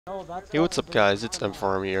Hey, what's up guys, it's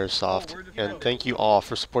M4Army Airsoft, and thank you all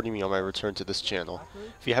for supporting me on my return to this channel.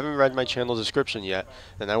 If you haven't read my channel description yet,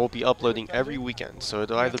 then I will be uploading every weekend, so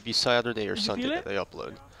it'll either be Saturday or Sunday that I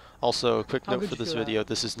upload. Also, a quick note for this video,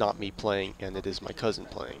 this is not me playing, and it is my cousin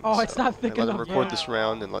playing. Oh, so it's not thick enough. I let him record this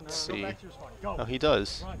round, and let's see how he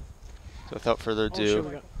does. So without further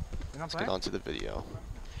ado, let's get on to the video.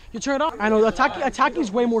 You turn it off? I know, attacking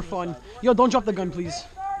is way more fun. Yo, don't drop the gun, please.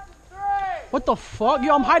 What the fuck?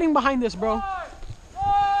 Yo, I'm hiding behind this, bro.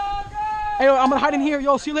 Hey, yo, I'm gonna hide in here.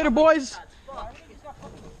 Yo, see you later, boys.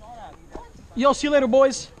 Yo, see you later,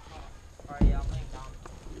 boys.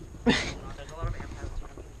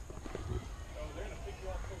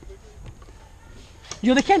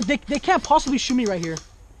 Yo, they can't possibly shoot me right here.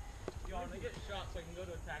 Yo, I'm gonna get shot so I can go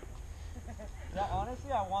to attack. Yeah,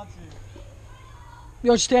 honestly, I want to.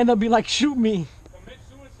 Yo, stand up, be like, shoot me. Commit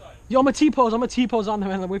suicide. Yo, I'm a T-pose. I'm a T-pose on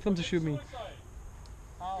them and wait for them to shoot me.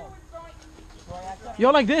 How? Yo,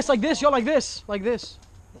 like this. Yo, like this.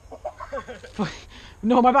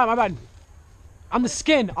 No, my bad. On the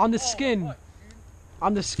skin.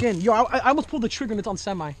 Yo, I almost pulled the trigger and it's on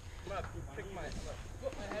semi.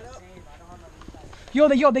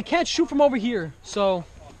 Yo, they can't shoot from over here, so. I'm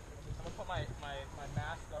gonna put my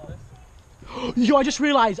mask on this. Yo, I just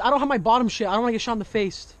realized I don't have my bottom shit. I don't want to get shot in the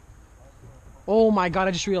face. Oh my god,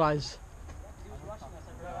 I just realized.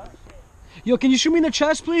 Yo, can you shoot me in the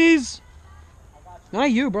chest, please? Not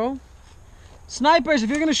you, bro. Snipers, if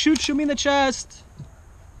you're gonna shoot me in the chest.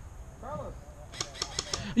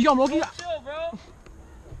 Yo, I'm looking. Chill, bro.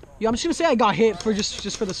 Yo, I'm just gonna say I got hit for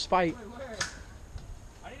just for the spite.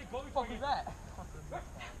 I need to go before you that.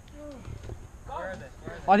 Where are they?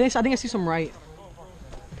 Oh, I think I see some right.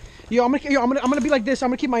 Yo, I'm gonna be like this. I'm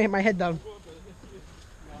gonna keep my head down.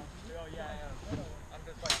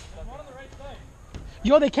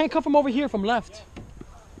 Yo, they can't come from over here, from left.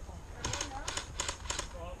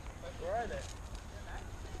 Where are they?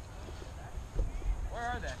 Where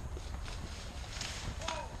are they?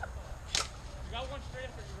 You got one straight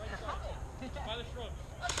after your right side. By the shrubs.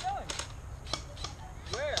 I'm telling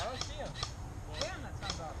you. Where? I don't see him. Damn, that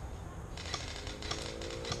sounds awesome.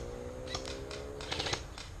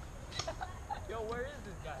 Yo, where is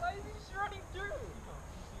this guy? Why is he just running through?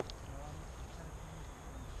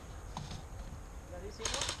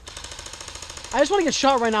 I just want to get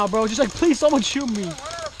shot right now, bro. Just like, please, someone shoot me. Run out of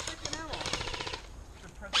freaking ammo.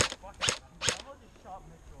 Just press the fuck out. Someone just shot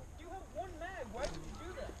Mitchell. You have one mag. Why would you do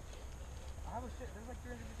that? I have a shit. There's like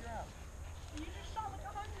 350 rounds. You just shot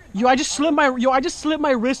like 100. Yo, I just slipped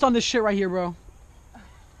my wrist on this shit right here, bro.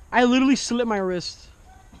 I literally slipped my wrist.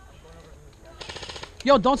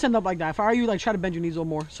 Yo, don't stand up like that. If I were you, like, try to bend your knees a little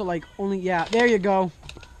more. So, like, only, yeah, there you go.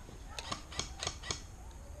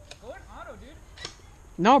 Go in auto, dude.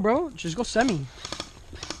 No, bro, just go semi.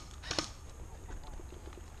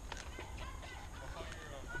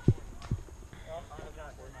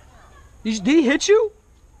 Did he hit you?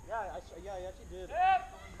 Yeah, he actually did.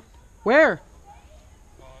 Where?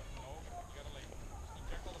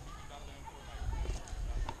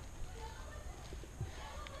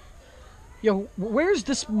 Yo, where's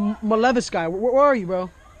this Malevis guy? Where are you,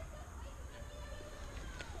 bro?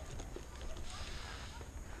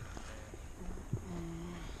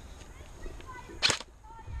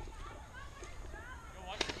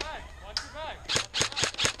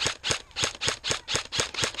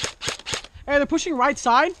 Hey, they're pushing right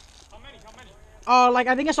side. How many? Like,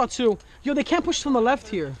 I think I saw two. Yo, they can't push from the left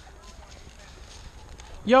here.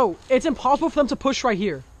 Yo, it's impossible for them to push right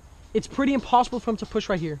here. It's pretty impossible for them to push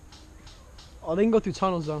right here. Oh, they can go through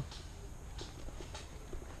tunnels, though.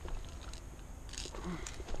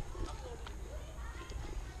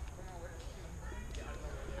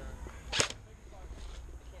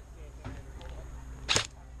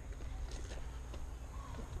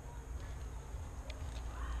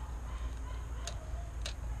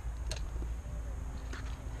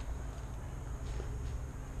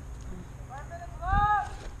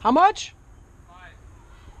 How much?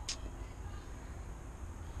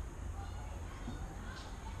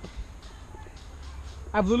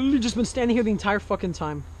 I've literally just been standing here the entire fucking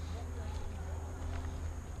time.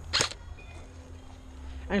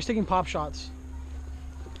 And just taking pop shots.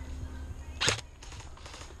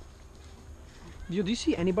 Yo, do you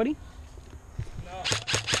see anybody? No.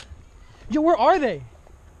 Yo, where are they?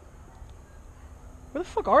 Where the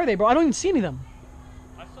fuck are they, bro? I don't even see any of them.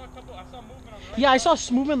 I saw movement on the right. Yeah, I saw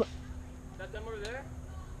movement. That them over there?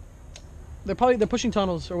 They're pushing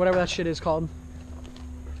tunnels or whatever that shit is called.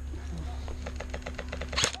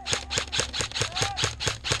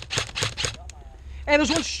 Hey, there's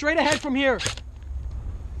one straight ahead from here.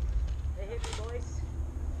 They hit me, boys.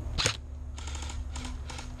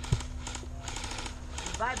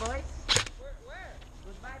 Goodbye, boys. Where?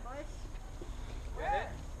 Goodbye, boys. Where?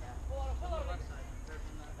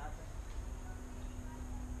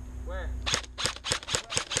 Where?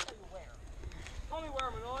 Tell me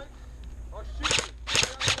where, Manoli. Or shoot me.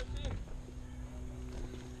 Right on the other team.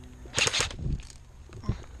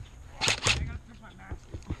 I gotta fix my mask.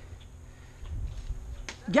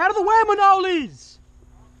 Get out of the way, Manolis!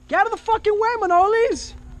 Get out of the fucking way,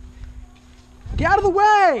 Manolis! Get out of the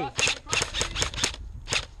way!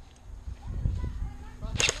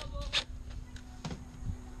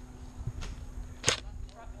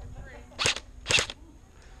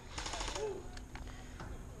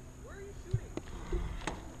 Where are you shooting?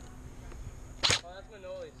 Oh, that's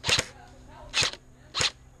Manoli's.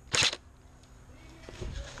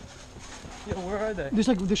 Yo, where are they?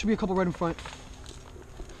 There should be a couple right in front.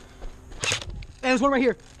 Hey, there's one right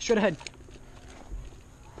here, straight ahead.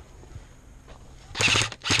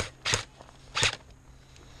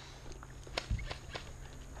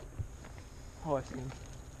 Oh, I see him.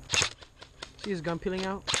 See his gun peeling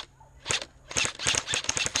out?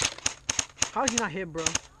 How is he not hit, bro?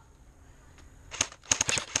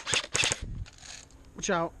 Watch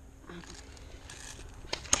out.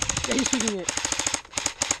 Yeah, he's shooting it.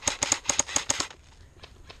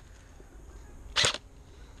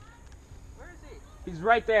 Where is he? He's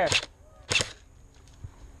right there.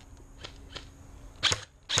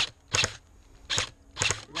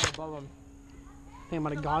 Right above him. I think I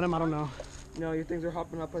might have got him, I don't know. No, your things are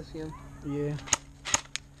hopping up. I see him. Yeah.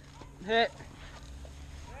 Hit.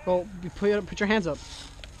 Go, you put your hands up.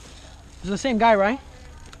 It's the same guy, right?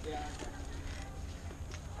 Yeah.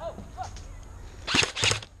 Oh, fuck.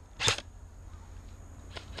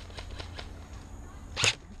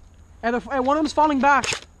 Hey, one of them's falling back.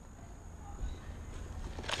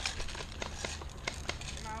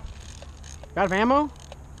 Got of ammo?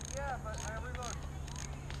 Yeah, but I reload.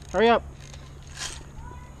 Hurry up.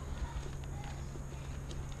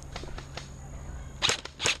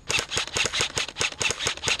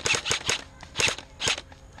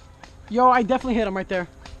 Yo, I definitely hit him right there.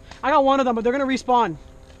 I got one of them, but they're gonna respawn.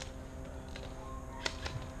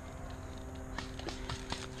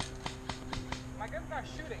 My gun's not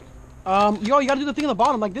shooting. Yo, you gotta do the thing on the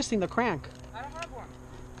bottom, like this thing, the crank. I don't have one.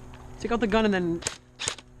 Take out the gun and then...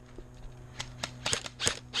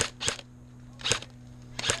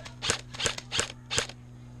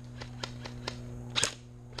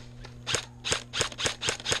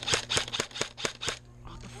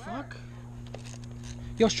 What the fuck?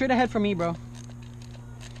 Yo, straight ahead from me, bro.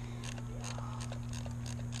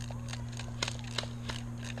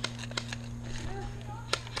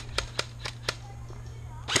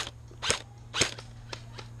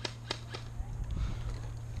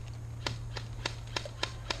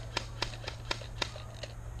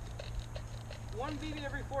 One BB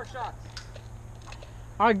every 4 shots.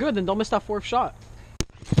 Alright, good, then don't miss that fourth shot.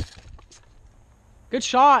 Good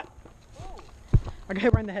shot. I got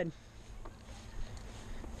hit right in the head.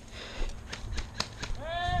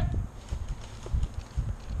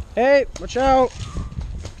 Hey, watch out.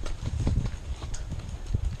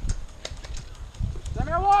 Let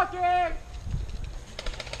me walking.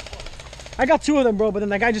 I got two of them, bro, but then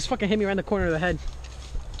that guy just fucking hit me right in the corner of the head.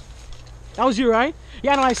 That was you, right?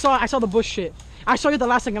 Yeah, no, I saw the bush shit. I saw you at the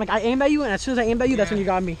last second. Like, I aimed at you, and as soon as I aimed at you, that's when you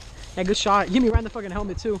got me. Yeah, good shot. You hit me right in the fucking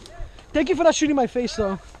helmet, too. Thank you for not shooting my face,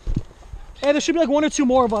 though. Hey, there should be like one or two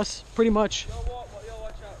more of us, pretty much. Yo,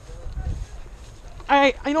 watch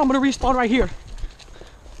out. I know, I'm gonna respawn right here.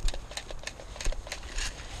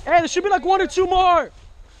 Hey, there should be like one or two more.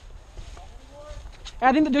 Hey,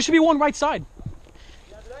 I think that there should be one right side.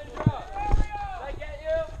 Yeah, did I get you?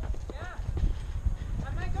 Yeah.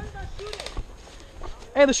 My gun's not shooting.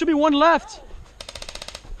 Hey, there should be one left.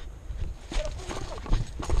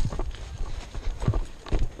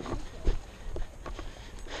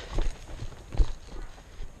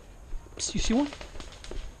 Psst, you see one?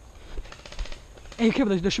 Hey,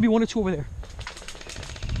 careful, there should be one or two over there.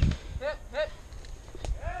 Hit.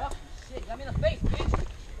 Fuck, shit, got me in the face, bitch.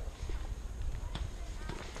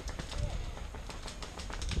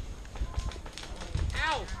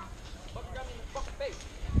 Ow. Fucking got me in the fucking face.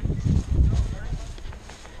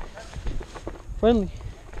 Friendly.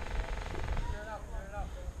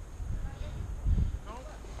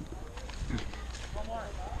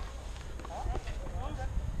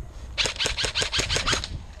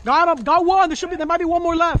 Got him. Got one. There might be one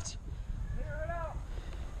more left.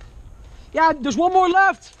 Yeah, there's one more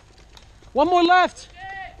left. One more left.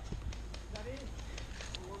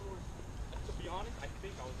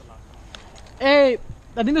 Hey,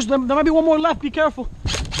 I think there might be one more left. Be careful.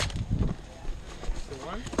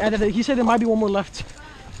 Yeah, he said there might be one more left.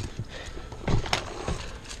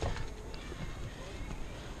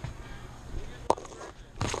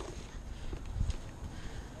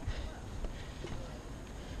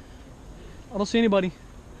 I don't see anybody.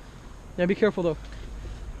 Yeah, be careful though.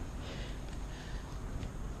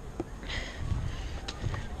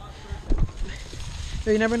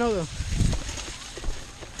 Yeah, you never know though.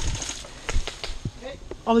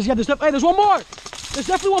 Oh, there's one more. There's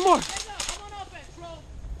definitely one more. I'm on offense, bro.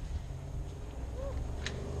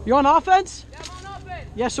 You're on offense? Yeah, I'm on offense.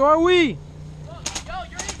 Yes, so are we. Look, yo,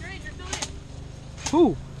 you're in, you're still in.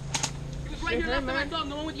 Who? He was right here left of my thumb,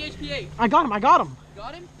 the one with the HPA. I got him. Got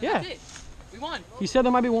him? Then Yeah. That's it. We won. He said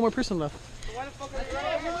there might be one more person left. So why the fuck are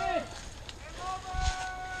That's you it, we win.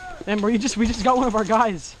 And bro, we just got one of our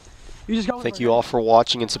guys. You just got one Thank of you our all for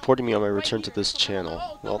watching and supporting me on my return to this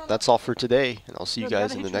channel. Well, that's all for today, and I'll see you guys.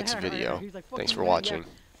 guys in the next video. Thanks for watching.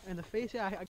 In the face, yeah.